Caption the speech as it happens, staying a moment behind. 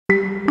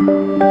Hello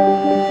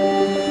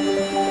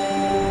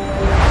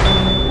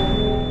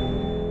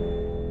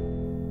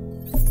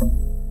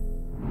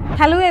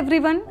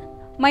everyone,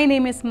 my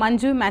name is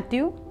Manju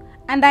Mathew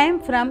and I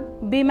am from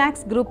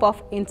Bemax Group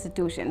of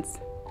Institutions.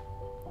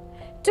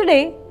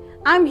 Today,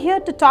 I am here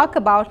to talk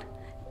about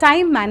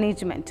time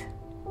management.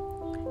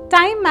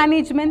 Time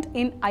management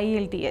in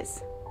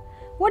IELTS.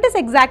 What is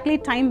exactly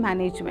time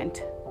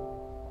management?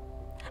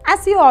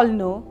 As you all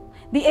know,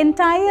 the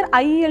entire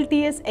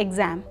IELTS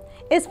exam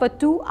is for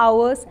 2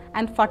 hours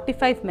and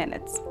 45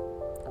 minutes,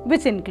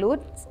 which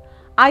includes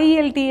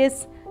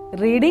IELTS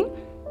reading,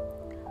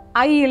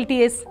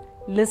 IELTS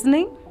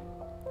listening,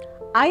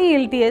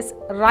 IELTS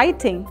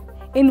writing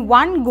in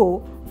one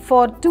go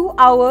for 2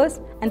 hours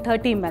and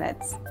 30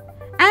 minutes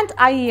and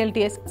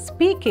IELTS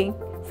speaking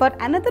for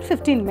another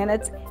 15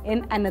 minutes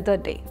in another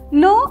day.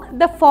 Know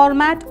the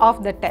format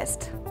of the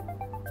test.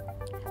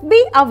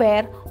 Be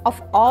aware of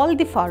all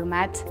the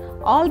formats,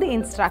 all the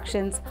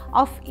instructions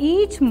of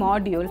each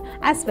module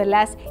as well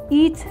as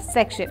each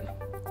section.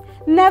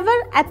 Never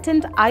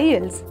attend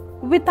IELTS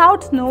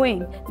without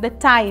knowing the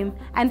time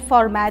and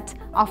format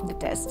of the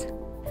test.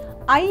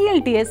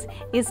 IELTS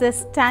is a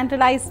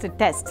standardized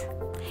test.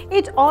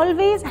 It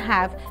always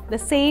have the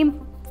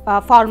same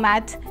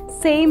format,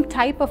 same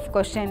type of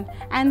question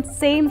and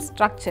same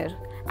structure,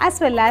 as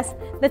well as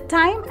the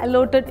time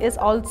allotted is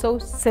also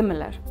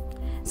similar.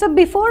 So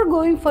before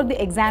going for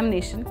the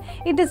examination,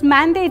 it is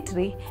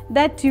mandatory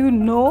that you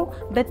know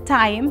the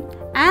time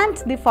and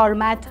the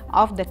format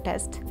of the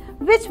test,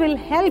 which will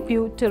help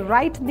you to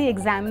write the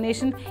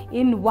examination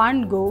in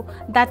one go,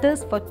 that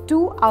is for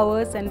 2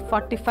 hours and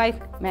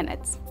 45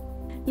 minutes.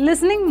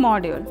 Listening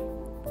module.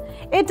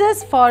 It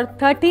is for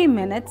 30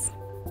 minutes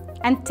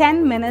and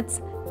 10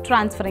 minutes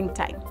transferring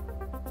time.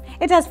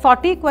 It has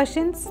 40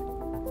 questions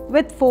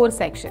with 4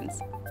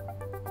 sections.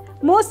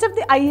 Most of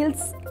the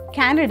IELTS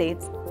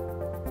candidates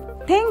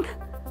think,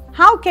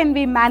 how can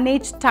we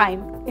manage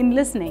time in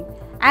listening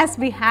as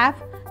we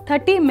have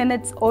 30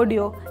 minutes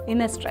audio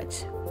in a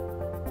stretch?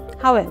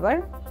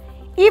 However,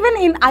 even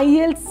in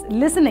IELTS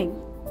listening,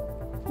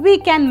 we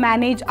can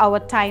manage our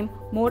time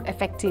more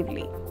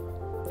effectively.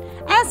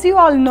 As you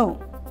all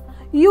know,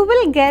 you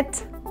will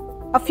get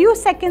a few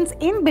seconds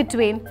in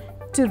between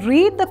to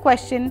read the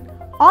question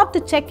or to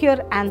check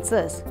your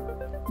answers.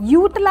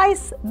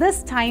 Utilize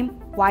this time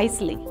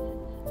wisely.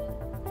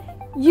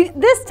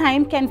 This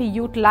time can be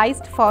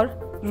utilized for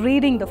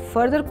reading the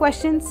further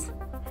questions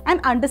and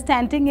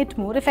understanding it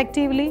more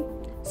effectively,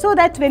 so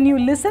that when you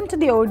listen to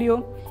the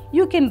audio,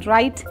 you can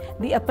write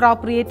the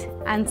appropriate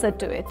answer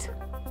to it.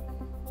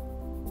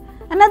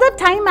 Another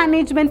time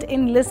management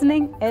in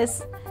listening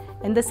is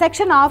in the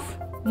section of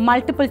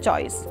multiple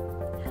choice.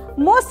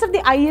 Most of the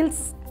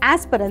IELTS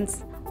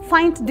aspirants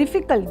find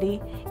difficulty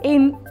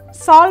in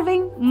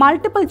solving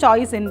multiple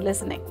choice in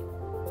listening.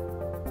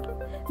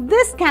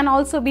 This can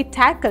also be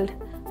tackled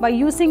by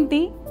using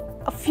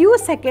a few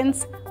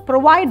seconds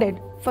provided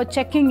for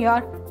checking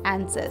your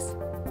answers.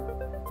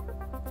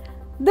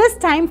 This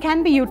time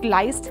can be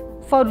utilized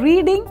for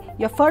reading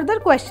your further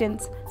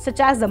questions such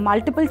as the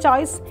multiple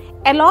choice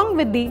along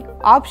with the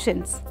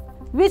options,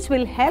 which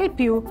will help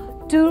you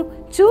to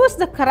choose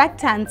the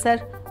correct answer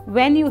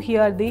when you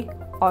hear the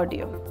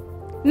audio.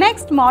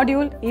 Next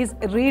module is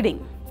reading,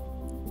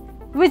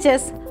 which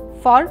is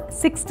for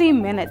 60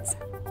 minutes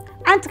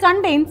and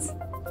contains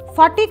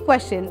 40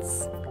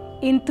 questions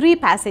in 3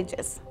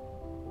 passages.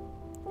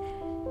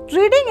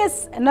 Reading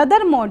is another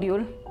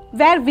module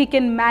where we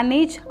can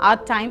manage our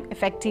time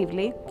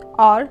effectively,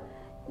 or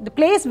the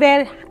place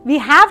where we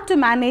have to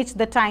manage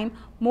the time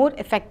more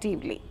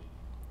effectively.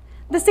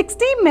 The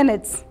 60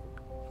 minutes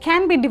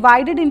can be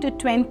divided into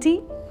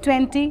 20,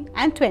 20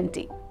 and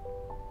 20.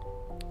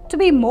 To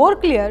be more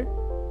clear,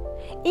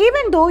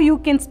 even though you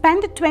can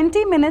spend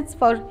 20 minutes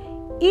for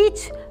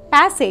each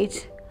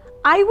passage,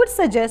 I would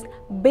suggest,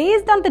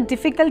 based on the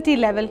difficulty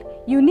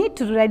level, you need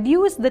to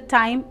reduce the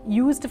time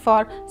used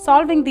for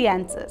solving the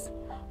answers.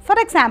 For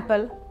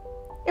example,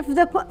 if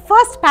the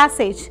first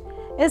passage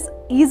is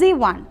easy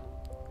one,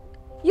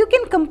 you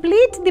can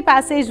complete the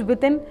passage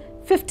within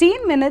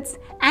 15 minutes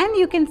and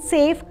you can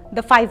save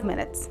the 5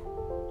 minutes.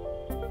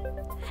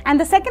 And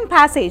the second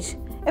passage,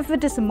 if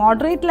it is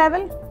moderate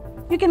level,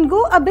 you can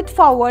go a bit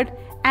forward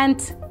and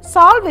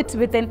solve it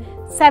within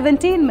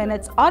 17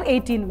 minutes or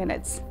 18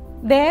 minutes.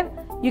 There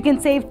you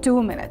can save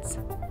 2 minutes.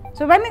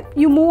 So when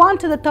you move on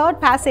to the third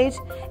passage,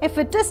 if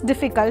it is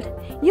difficult,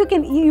 you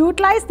can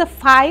utilize the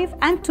 5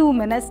 and 2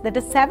 minutes, that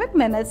is 7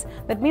 minutes.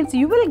 That means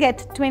you will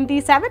get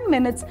 27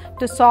 minutes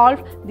to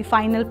solve the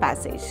final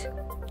passage.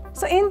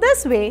 So in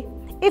this way,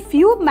 if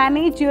you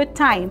manage your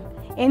time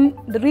in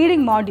the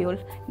reading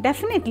module,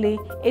 definitely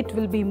it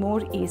will be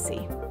more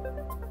easy.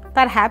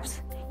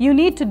 Perhaps you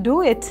need to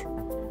do it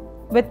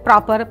with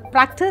proper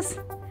practice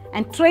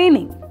and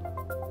training.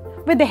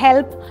 With the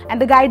help and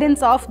the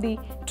guidance of the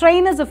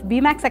trainers of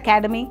Bemax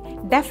Academy,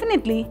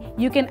 definitely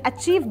you can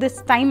achieve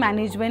this time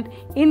management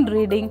in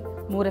reading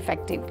more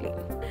effectively.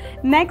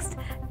 Next,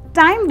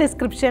 time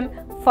description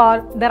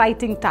for the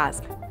writing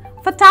task.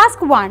 For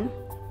task 1,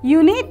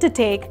 you need to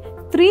take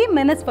 3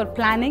 minutes for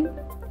planning,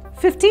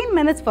 15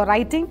 minutes for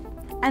writing,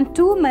 and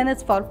 2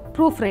 minutes for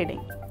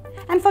proofreading.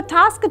 And for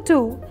task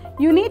 2,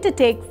 you need to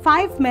take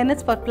 5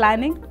 minutes for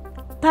planning,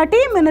 30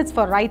 minutes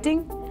for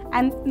writing,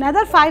 and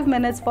another 5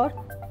 minutes for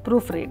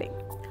proofreading.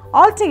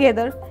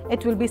 Altogether,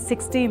 it will be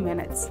 60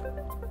 minutes.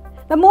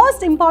 The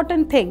most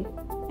important thing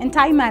in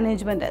time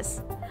management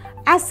is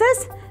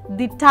assess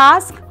the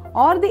task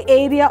or the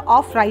area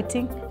of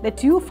writing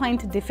that you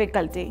find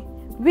difficulty,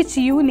 which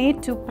you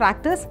need to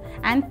practice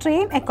and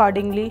train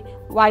accordingly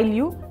while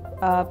you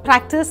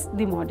practice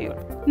the module.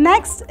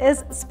 Next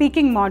is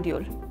speaking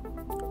module,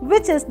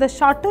 which is the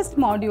shortest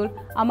module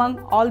among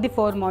all the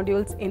 4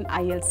 modules in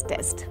IELTS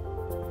test.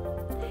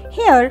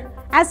 Here,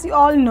 as you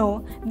all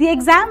know, the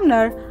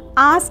examiner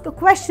asks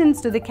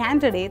questions to the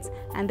candidates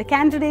and the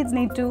candidates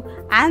need to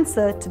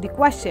answer to the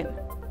question.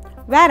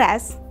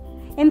 Whereas,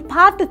 in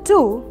part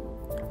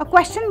 2, a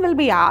question will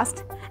be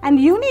asked and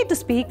you need to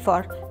speak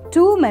for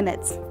 2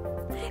 minutes.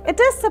 It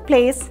is the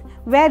place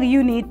where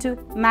you need to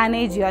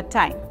manage your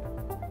time.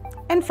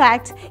 In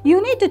fact,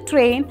 you need to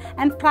train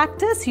and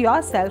practice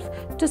yourself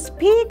to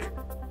speak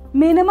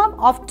minimum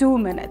of 2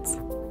 minutes.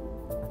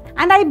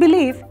 And I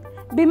believe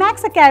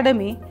Bemax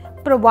Academy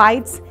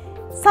provides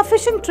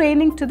sufficient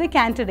training to the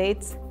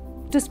candidates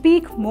to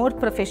speak more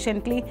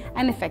proficiently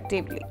and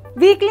effectively.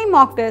 Weekly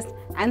mock tests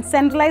and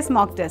centralized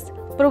mock tests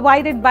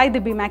provided by the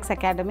Bemax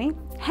Academy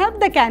help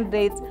the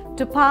candidates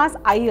to pass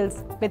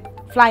IELTS with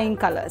flying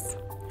colors.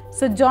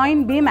 So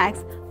join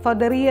Bemax for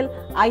the real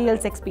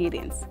IELTS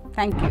experience.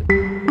 Thank you.